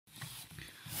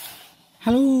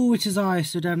Hello, it is I,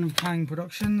 Sir Dan of Keane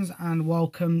Productions, and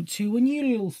welcome to a new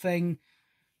little thing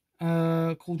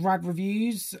called Rad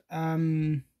Reviews. Well,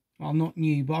 not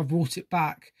new, but I've brought it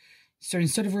back. So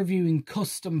instead of reviewing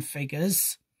custom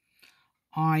figures,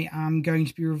 I am going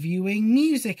to be reviewing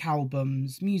music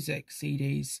albums, music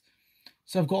CDs.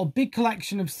 So I've got a big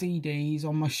collection of CDs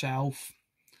on my shelf.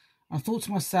 I thought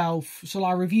to myself, shall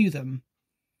I review them?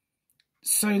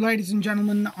 So, ladies and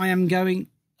gentlemen, I am going...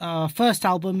 first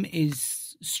album is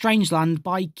Strangeland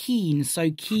by Keane.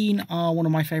 So Keane are one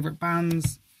of my favourite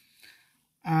bands.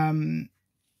 And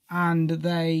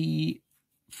their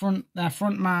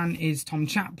front man is Tom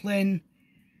Chaplin.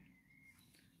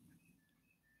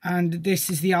 And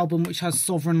this is the album which has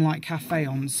Sovereign Light Cafe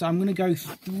on. So I'm going to go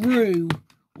through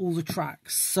all the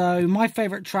tracks. So my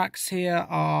favourite tracks here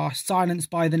are Silence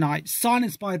by the Night.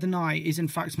 Silence by the Night is in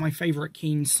fact my favourite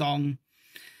Keane song.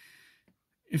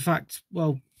 In fact,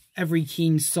 well, every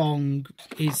Keane song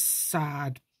is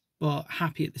sad but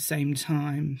happy at the same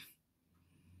time,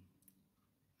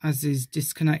 as is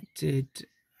Disconnected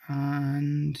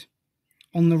and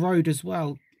On the Road as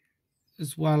well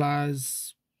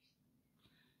as,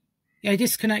 yeah,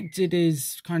 Disconnected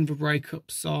is kind of a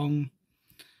breakup song,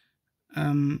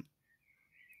 and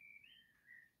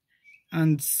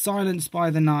Silence by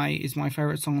the Night is my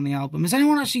favourite song on the album. Has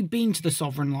anyone actually been to the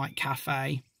Sovereign Light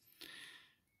Cafe?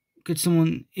 Could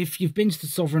someone, if you've been to the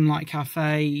Sovereign Light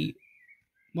Cafe,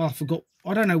 well,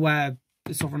 I don't know where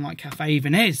the Sovereign Light Cafe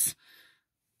even is.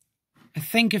 I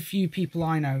think a few people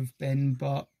I know have been,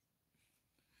 but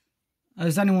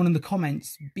has anyone in the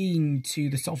comments been to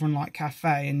the Sovereign Light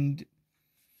Cafe? And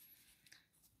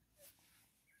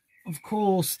of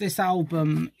course, this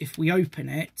album, if we open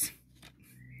it,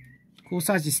 of course,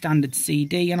 has your standard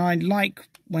CD, and I like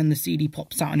when the CD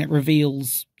pops out and it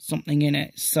reveals something in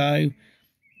it. So,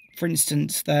 for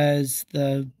instance, there's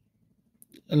a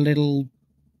little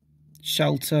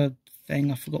shelter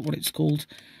thing, I forgot what it's called,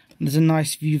 and there's a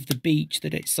nice view of the beach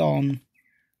that it's on.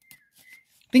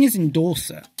 I think it's in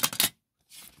Dorset.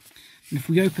 And if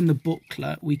we open the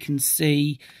booklet, we can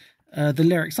see the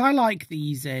lyrics. I like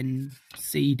these in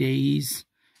CDs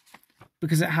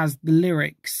because it has the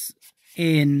lyrics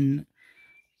in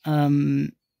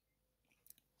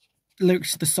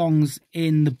lyrics to the songs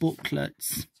in the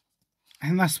booklets.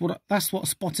 And that's what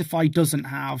Spotify doesn't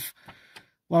have.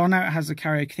 Well, I know it has a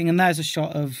karaoke thing, and there's a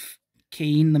shot of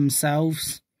Keane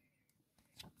themselves.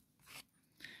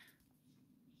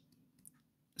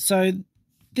 So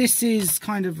this is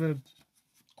kind of a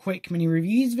quick mini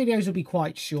review. These videos will be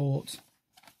quite short.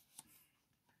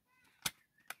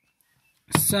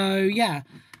 So yeah,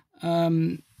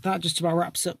 that just about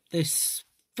wraps up this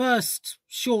first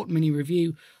short mini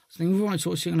review. So thank you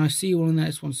for watching, and I'll see you all in the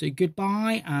next one. So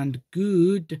goodbye and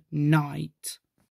good night.